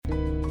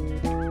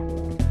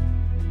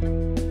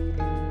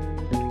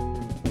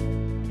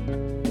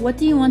What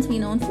do you want to be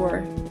known for?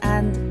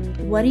 And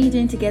what are you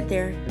doing to get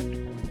there?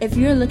 If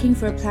you're looking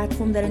for a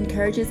platform that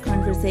encourages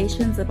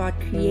conversations about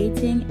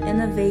creating,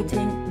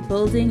 innovating,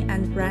 building,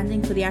 and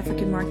branding for the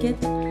African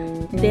market,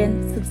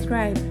 then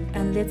subscribe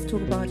and let's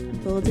talk about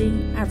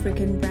building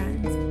African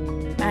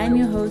brands. I'm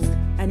your host,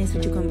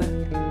 Anissa Chukumba.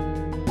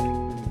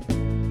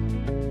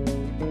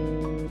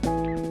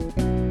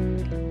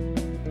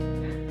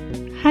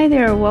 Hi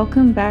there,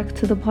 welcome back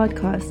to the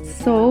podcast.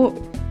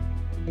 So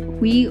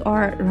we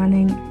are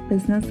running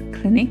business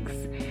clinics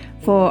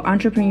for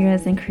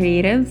entrepreneurs and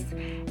creatives.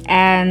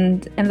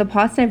 And in the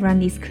past, I've run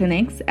these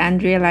clinics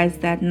and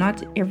realized that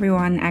not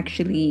everyone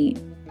actually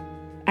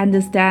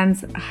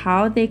understands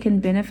how they can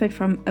benefit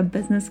from a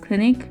business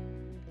clinic,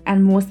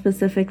 and more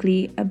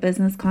specifically, a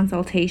business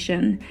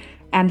consultation,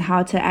 and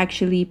how to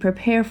actually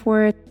prepare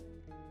for it.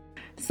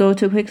 So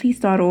to quickly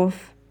start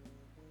off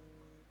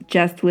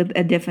just with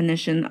a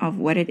definition of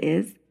what it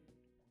is.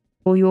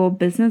 Your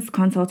business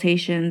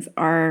consultations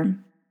are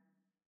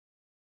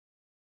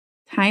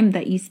time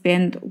that you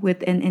spend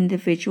with an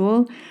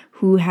individual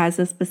who has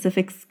a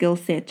specific skill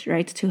set,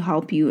 right, to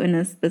help you in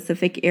a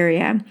specific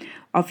area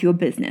of your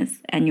business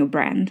and your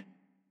brand.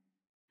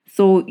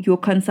 So your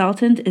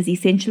consultant is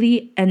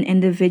essentially an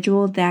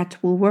individual that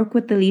will work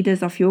with the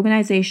leaders of your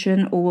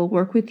organization or will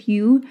work with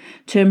you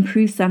to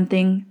improve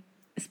something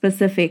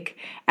specific.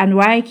 And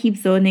why I keep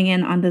zoning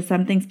in on the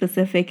something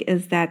specific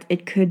is that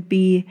it could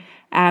be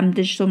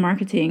digital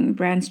marketing,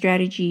 brand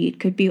strategy, it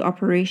could be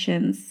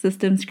operations,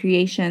 systems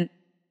creation,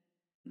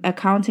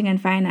 accounting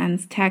and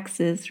finance,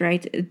 taxes,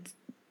 right?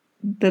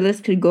 The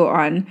list could go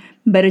on,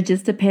 but it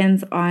just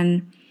depends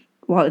on,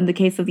 well, in the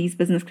case of these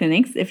business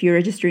clinics, if you're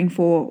registering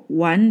for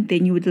one,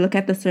 then you would look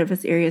at the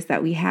service areas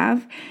that we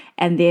have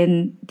and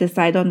then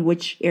decide on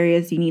which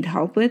areas you need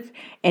help with.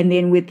 And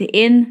then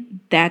within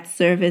that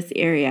service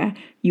area,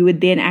 you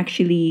would then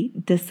actually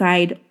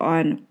decide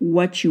on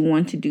what you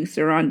want to do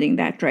surrounding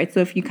that, right? So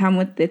if you come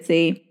with, let's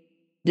say,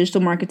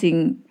 digital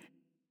marketing,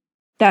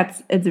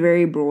 it's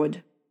very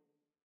broad.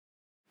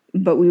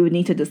 But we would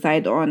need to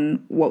decide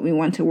on what we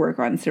want to work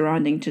on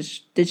surrounding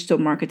digital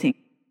marketing.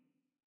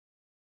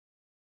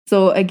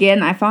 So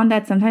again, I found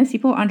that sometimes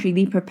people aren't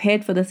really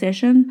prepared for the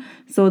session.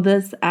 So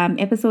this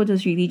episode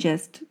is really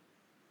just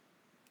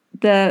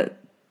the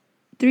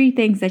 3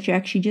 things that you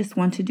actually just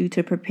want to do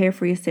to prepare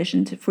for your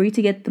session, for you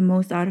to get the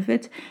most out of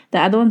it. The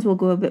other ones will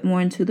go a bit more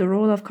into the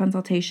role of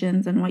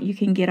consultations and what you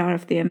can get out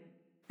of them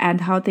and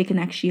how they can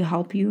actually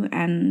help you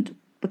and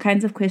the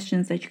kinds of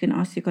questions that you can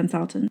ask your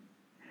consultant.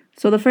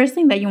 So the first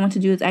thing that you want to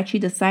do is actually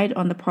decide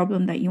on the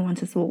problem that you want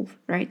to solve,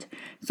 right?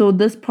 So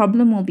this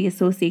problem will be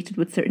associated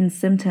with certain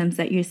symptoms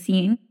that you're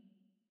seeing.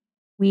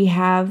 We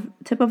have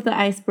tip of the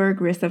iceberg,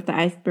 rest of the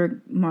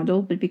iceberg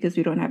model, but because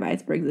we don't have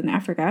icebergs in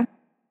Africa,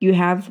 you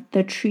have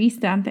the tree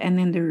stump and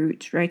then the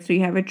root, right? So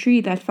you have a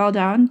tree that fell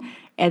down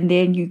and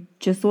then you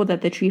just saw that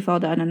the tree fell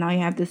down and now you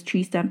have this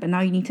tree stump and now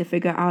you need to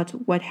figure out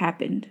what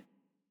happened.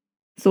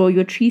 So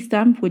your tree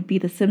stump would be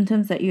the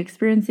symptoms that you're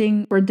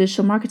experiencing. For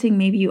digital marketing,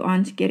 maybe you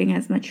aren't getting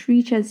as much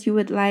reach as you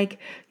would like.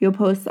 Your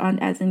posts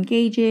aren't as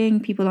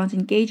engaging. People aren't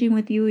engaging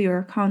with you. Your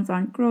accounts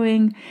aren't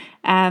growing.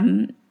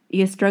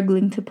 You're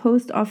struggling to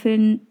post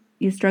often.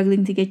 You're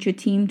struggling to get your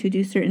team to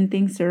do certain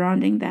things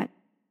surrounding that.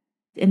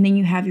 And then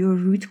you have your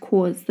root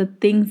cause, the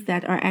things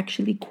that are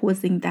actually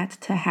causing that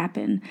to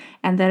happen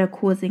and that are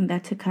causing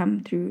that to come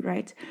through,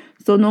 right?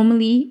 So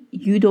normally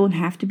you don't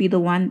have to be the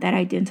one that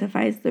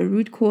identifies the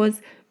root cause.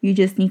 You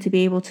just need to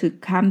be able to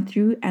come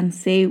through and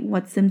say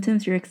what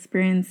symptoms you're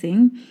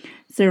experiencing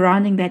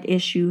surrounding that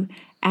issue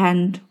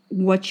and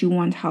what you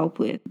want help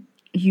with.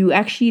 You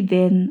actually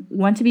then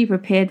want to be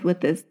prepared with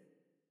this.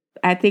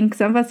 I think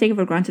some of us take it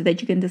for granted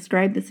that you can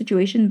describe the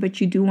situation, but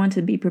you do want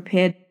to be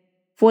prepared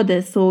for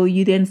this. So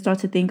you then start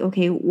to think,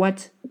 okay,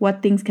 what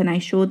things can I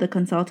show the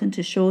consultant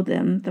to show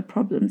them the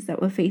problems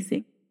that we're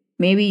facing?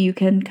 Maybe you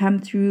can come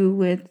through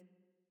with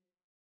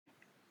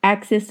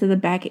access to the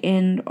back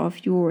end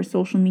of your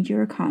social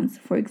media accounts,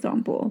 for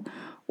example,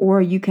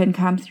 or you can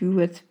come through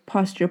with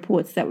past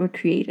reports that were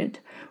created,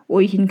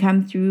 or you can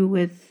come through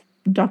with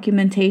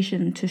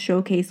documentation to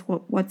showcase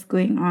what's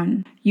going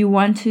on. You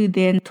want to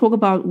then talk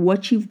about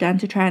what you've done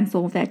to try and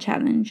solve that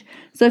challenge.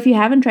 So if you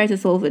haven't tried to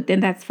solve it, then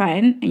that's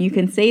fine, and you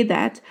can say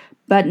that.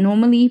 But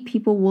normally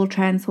people will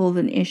try and solve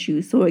an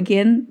issue. So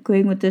again,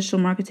 going with digital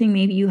marketing,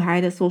 maybe you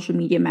hired a social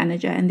media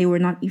manager and they were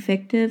not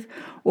effective,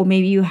 or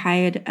maybe you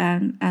hired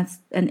as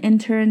an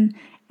intern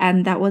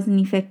and that wasn't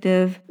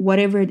effective.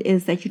 Whatever it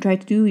is that you try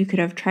to do, you could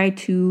have tried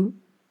to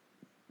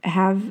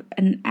have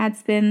an ad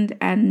spend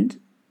and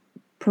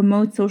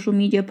promote social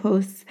media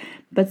posts,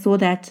 but saw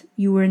that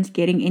you weren't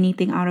getting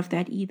anything out of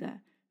that either.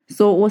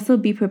 So also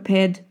be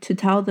prepared to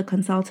tell the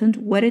consultant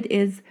what it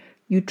is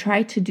you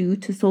try to do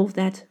to solve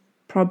that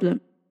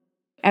problem.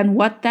 And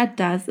what that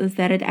does is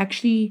that it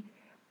actually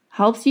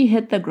helps you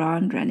hit the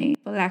ground running,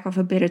 for lack of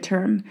a better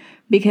term,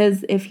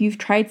 because if you've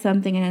tried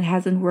something and it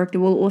hasn't worked, it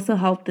will also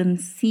help them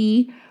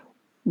see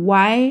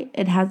why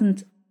it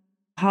hasn't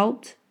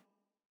helped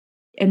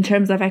in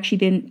terms of actually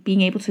then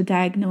being able to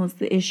diagnose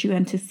the issue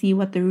and to see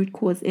what the root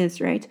cause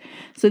is, right?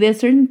 So there's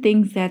certain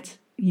things that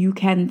you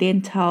can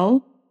then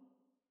tell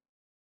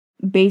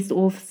based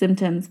off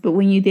symptoms, but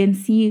when you then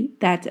see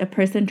that a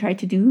person tried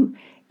to do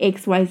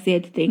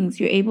XYZ things,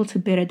 you're able to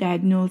better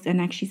diagnose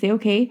and actually say,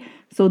 okay,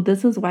 so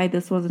this is why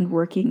this wasn't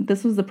working.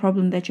 This was the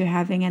problem that you're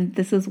having, and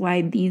this is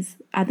why these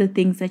other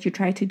things that you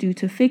tried to do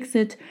to fix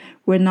it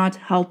were not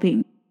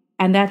helping.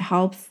 And that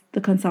helps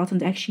the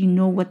consultant actually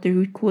know what the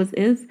root cause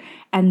is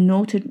and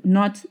know to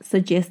not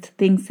suggest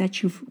things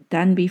that you've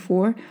done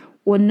before,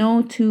 or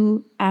know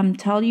to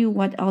tell you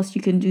what else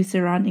you can do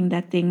surrounding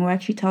that thing, or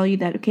actually tell you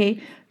that,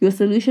 okay, your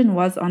solution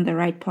was on the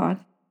right path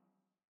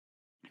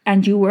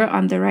and you were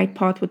on the right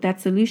path with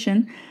that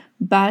solution,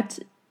 but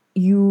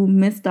you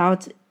missed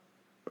out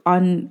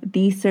on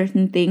these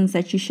certain things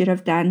that you should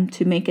have done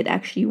to make it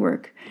actually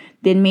work.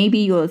 Then maybe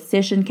your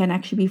session can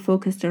actually be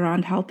focused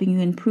around helping you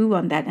improve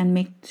on that and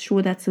make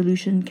sure that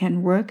solution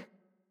can work.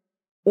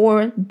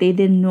 Or they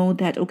didn't know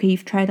that, okay,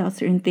 you've tried out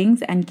certain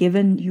things, and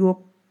given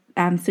your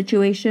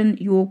situation,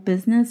 your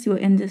business, your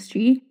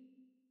industry,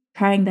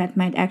 trying that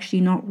might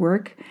actually not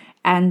work,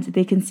 and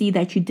they can see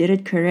that you did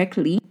it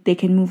correctly, they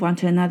can move on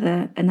to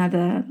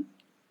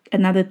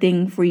another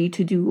thing for you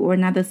to do, or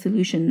another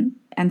solution,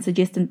 and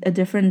suggest a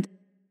different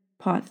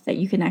path that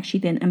you can actually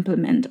then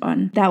implement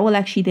on. That will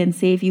actually then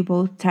save you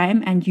both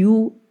time, and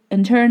you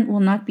in turn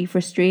will not be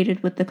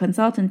frustrated with the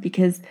consultant,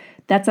 because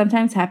that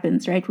sometimes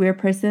happens, right? Where a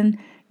person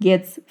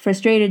gets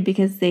frustrated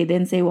because they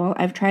then say, well,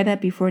 I've tried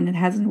that before and it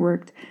hasn't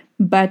worked.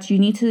 But you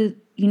need to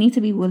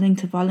be willing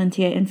to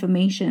volunteer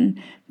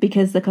information,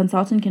 because the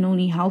consultant can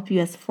only help you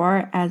as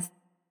far as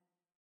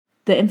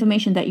the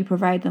information that you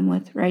provide them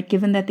with, right?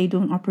 Given that they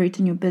don't operate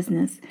in your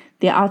business,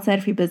 they're outside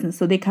of your business.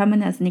 So they come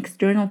in as an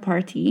external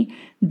party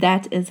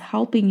that is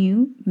helping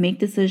you make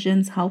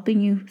decisions,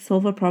 helping you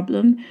solve a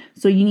problem.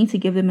 So you need to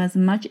give them as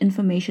much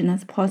information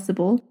as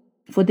possible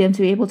for them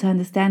to be able to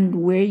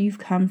understand where you've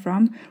come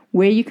from,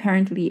 where you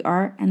currently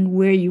are, and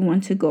where you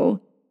want to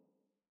go.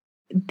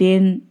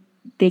 Then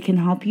they can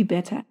help you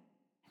better.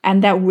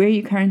 And that where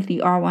you currently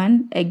are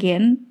one,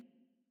 again,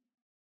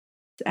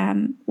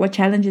 what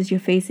challenges you're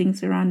facing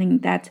surrounding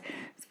that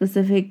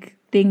specific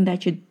thing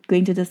that you're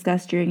going to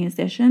discuss during your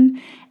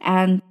session,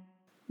 and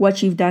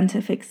what you've done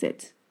to fix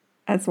it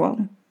as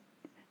well.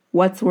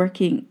 What's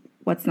working,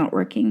 what's not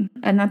working.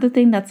 Another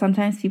thing that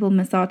sometimes people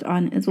miss out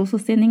on is also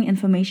sending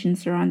information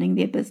surrounding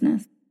their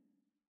business.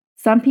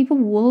 Some people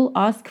will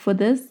ask for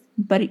this,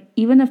 but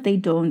even if they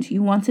don't,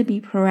 you want to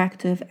be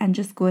proactive and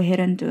just go ahead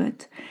and do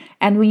it.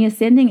 And when you're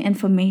sending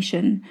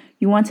information,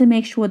 you want to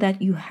make sure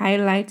that you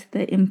highlight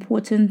the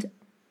important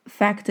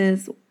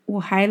factors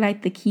or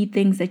highlight the key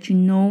things that you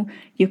know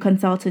your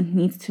consultant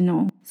needs to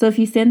know. So if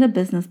you send a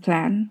business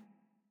plan,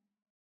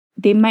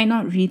 they might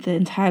not read the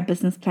entire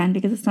business plan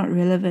because it's not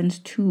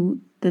relevant to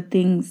the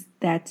things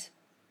that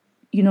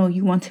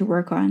you want to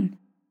work on.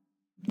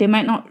 They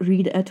might not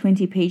read a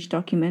 20-page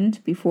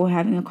document before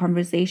having a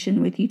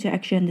conversation with you to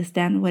actually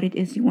understand what it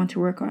is you want to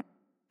work on.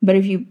 But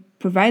if you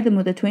provide them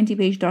with a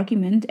 20-page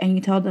document and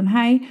you tell them,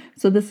 hi,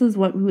 so this is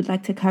what we would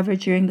like to cover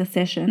during the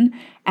session.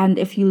 And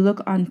if you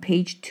look on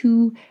page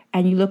 2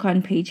 and you look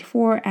on page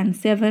 4 and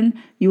 7,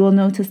 you will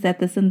notice that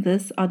this and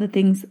this are the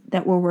things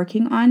that we're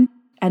working on.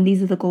 And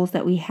these are the goals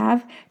that we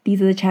have. These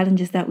are the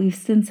challenges that we've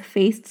since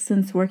faced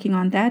since working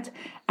on that.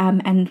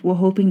 And we're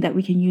hoping that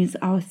we can use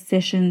our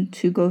session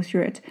to go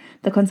through it.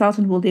 The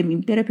consultant will then be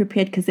better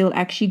prepared because they'll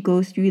actually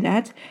go through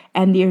that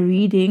and they're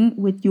reading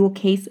with your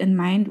case in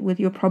mind, with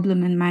your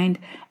problem in mind,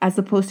 as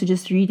opposed to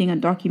just reading a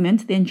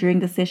document, then during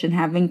the session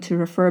having to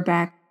refer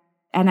back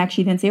and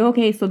actually then say,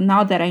 okay, so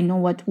now that I know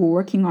what we're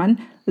working on,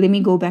 let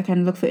me go back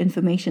and look for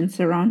information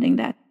surrounding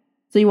that.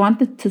 So you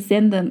want to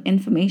send them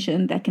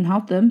information that can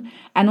help them,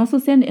 and also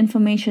send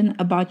information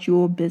about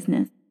your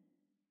business.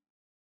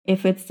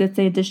 If it's, let's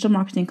say, a digital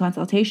marketing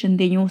consultation,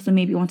 then you also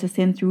maybe want to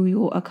send through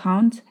your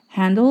account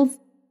handles.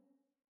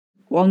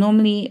 Well,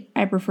 normally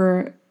I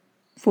prefer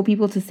for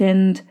people to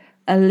send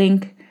a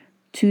link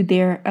to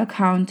their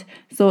account.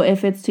 So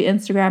if it's to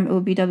Instagram, it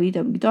will be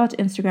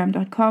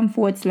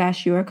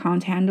www.instagram.com/your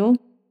account handle.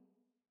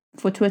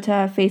 For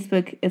Twitter,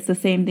 Facebook, it's the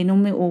same. They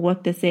normally all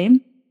work the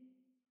same.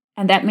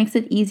 And that makes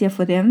it easier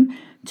for them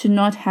to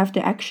not have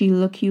to actually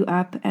look you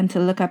up and to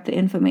look up the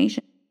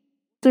information.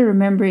 So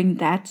remembering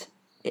that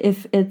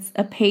if it's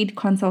a paid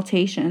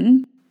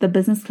consultation, the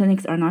business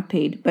clinics are not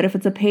paid. But if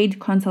it's a paid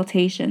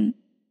consultation,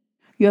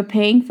 you're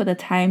paying for the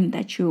time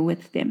that you're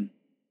with them.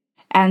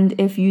 And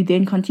if you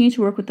then continue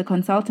to work with the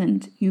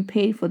consultant, you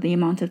pay for the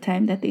amount of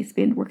time that they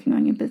spend working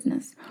on your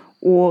business,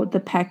 or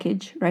the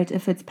package, right?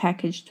 If it's a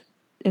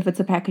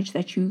package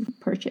that you've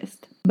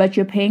purchased. But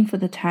you're paying for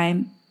the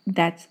time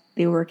that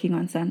they're working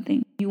on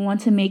something. You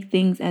want to make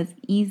things as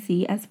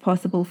easy as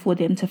possible for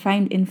them to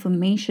find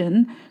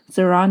information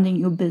surrounding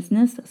your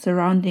business,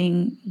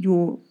 surrounding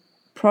your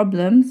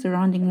problem,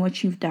 surrounding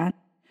what you've done,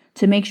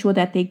 to make sure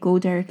that they go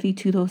directly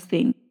to those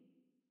things.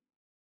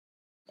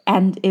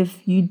 And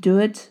if you do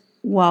it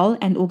well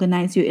and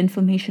organize your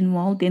information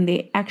well, then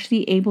they're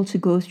actually able to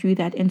go through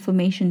that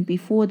information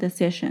before the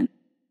session.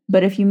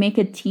 But if you make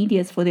it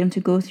tedious for them to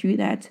go through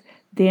that,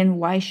 then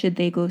why should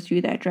they go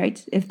through that,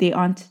 right? If they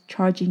aren't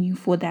charging you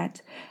for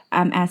that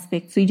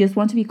aspect. So you just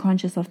want to be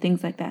conscious of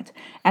things like that.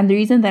 And the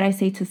reason that I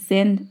say to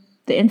send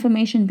the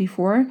information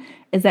before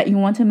is that you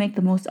want to make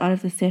the most out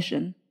of the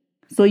session.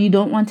 So you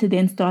don't want to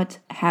then start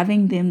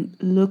having them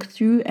look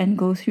through and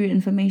go through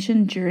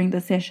information during the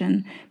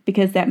session,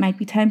 because that might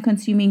be time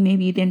consuming.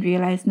 Maybe you then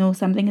realize, no,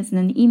 something is in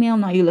an email.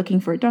 Now you're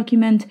looking for a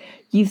document.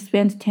 You've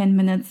spent 10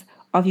 minutes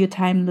of your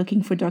time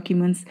looking for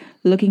documents,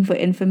 looking for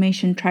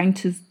information, trying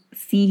to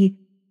see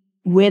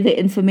where the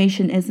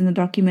information is in the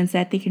documents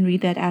that they can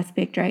read that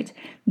aspect, right?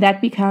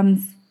 That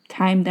becomes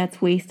time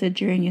that's wasted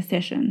during your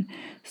session.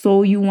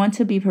 So you want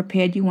to be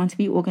prepared, you want to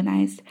be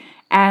organized.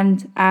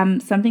 And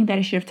something that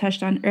I should have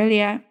touched on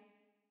earlier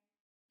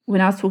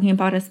when I was talking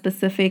about a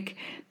specific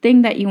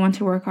thing that you want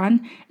to work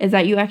on is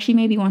that you actually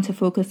maybe want to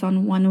focus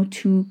on 1 or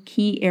 2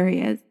 key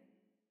areas.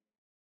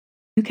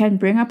 You can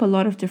bring up a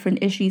lot of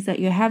different issues that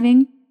you're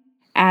having,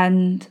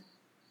 and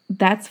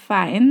that's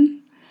fine.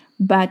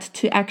 But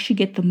to actually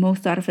get the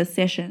most out of a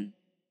session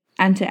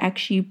and to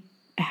actually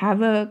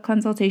have a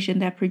consultation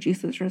that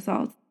produces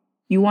results,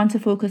 you want to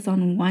focus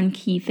on one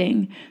key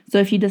thing. So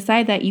if you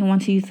decide that you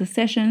want to use the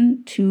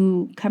session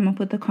to come up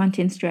with a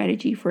content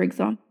strategy, for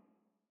example,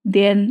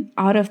 then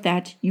out of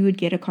that, you would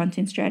get a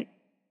content strategy.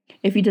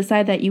 If you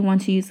decide that you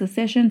want to use the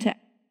session to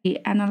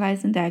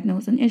analyze and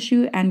diagnose an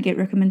issue and get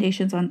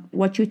recommendations on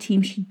what your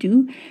team should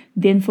do,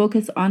 then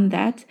focus on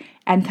that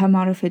and come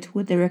out of it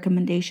with the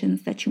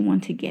recommendations that you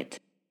want to get.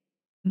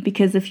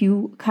 Because if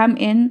you come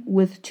in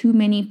with too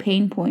many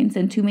pain points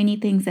and too many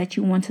things that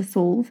you want to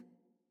solve,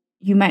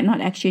 you might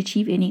not actually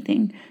achieve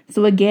anything.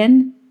 So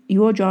again,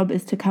 your job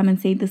is to come and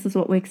say, this is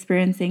what we're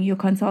experiencing. Your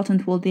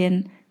consultant will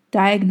then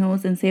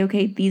diagnose and say,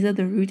 okay, these are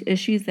the root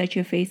issues that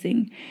you're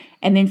facing.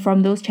 And then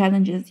from those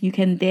challenges, you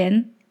can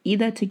then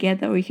either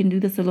together, or you can do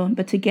this alone,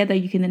 but together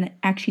you can then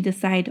actually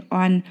decide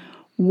on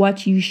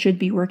what you should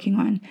be working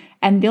on.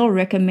 And they'll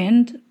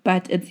recommend,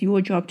 but it's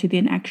your job to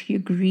then actually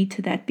agree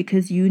to that,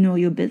 because you know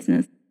your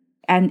business.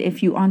 And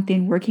if you aren't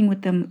then working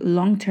with them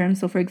long term,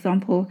 so for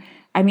example,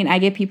 I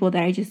get people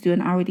that I just do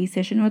an hourly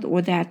session with,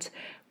 or that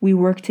we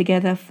work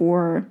together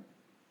for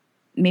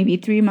maybe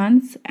 3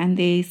 months and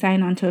they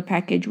sign on to a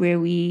package where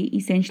we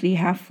essentially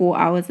have 4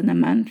 hours in a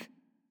month.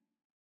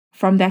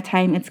 From that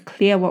time, it's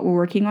clear what we're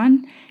working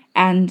on.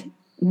 And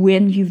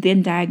when you've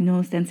then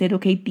diagnosed and said,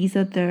 okay, these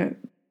are the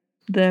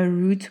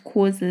root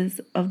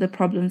causes of the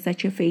problems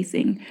that you're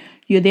facing,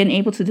 you're then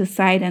able to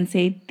decide and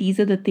say, these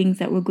are the things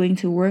that we're going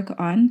to work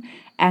on.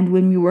 And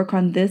when we work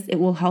on this, it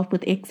will help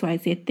with X, Y,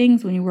 Z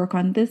things. When you work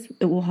on this,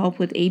 it will help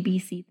with A, B,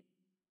 C.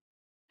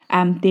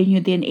 Then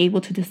you're then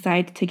able to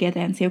decide together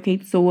and say, okay,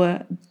 so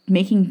we're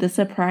making this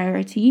a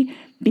priority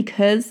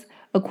because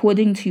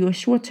according to your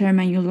short-term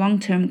and your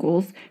long-term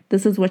goals,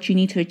 this is what you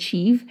need to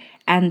achieve.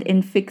 And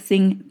in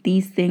fixing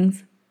these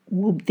things,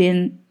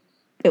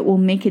 it will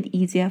make it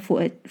easier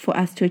for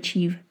us to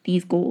achieve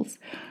these goals.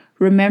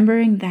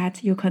 Remembering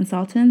that your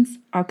consultants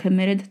are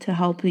committed to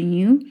helping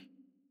you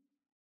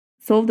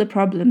solve the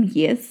problem,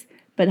 yes,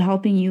 but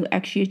helping you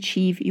actually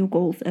achieve your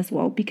goals as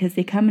well, because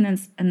they come in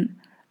as an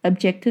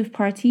objective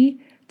party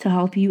to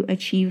help you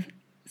achieve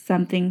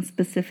something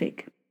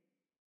specific.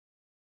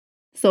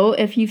 So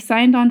if you've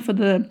signed on for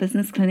the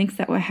business clinics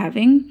that we're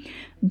having,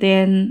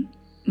 then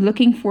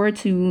looking forward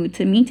to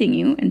meeting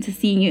you and to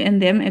seeing you in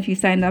them. If you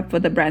signed up for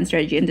the brand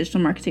strategy and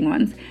digital marketing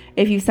ones,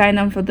 if you signed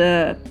on for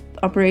the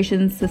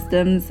operations,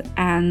 systems,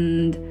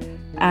 and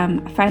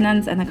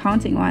finance and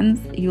accounting ones,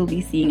 you'll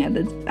be seeing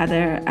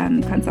other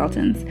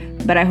consultants.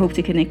 But I hope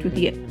to connect with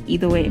you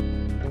either way.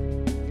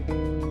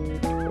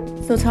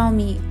 So tell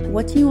me,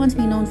 what do you want to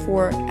be known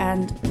for,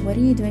 and what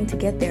are you doing to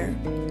get there?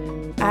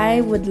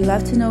 I would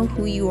love to know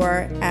who you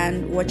are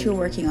and what you're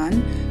working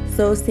on.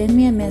 So send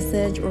me a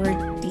message or a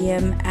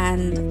DM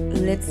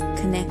and let's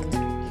connect.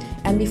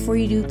 And before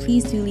you do,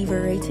 please do leave a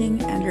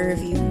rating and a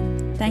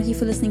review. Thank you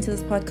for listening to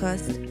this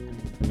podcast.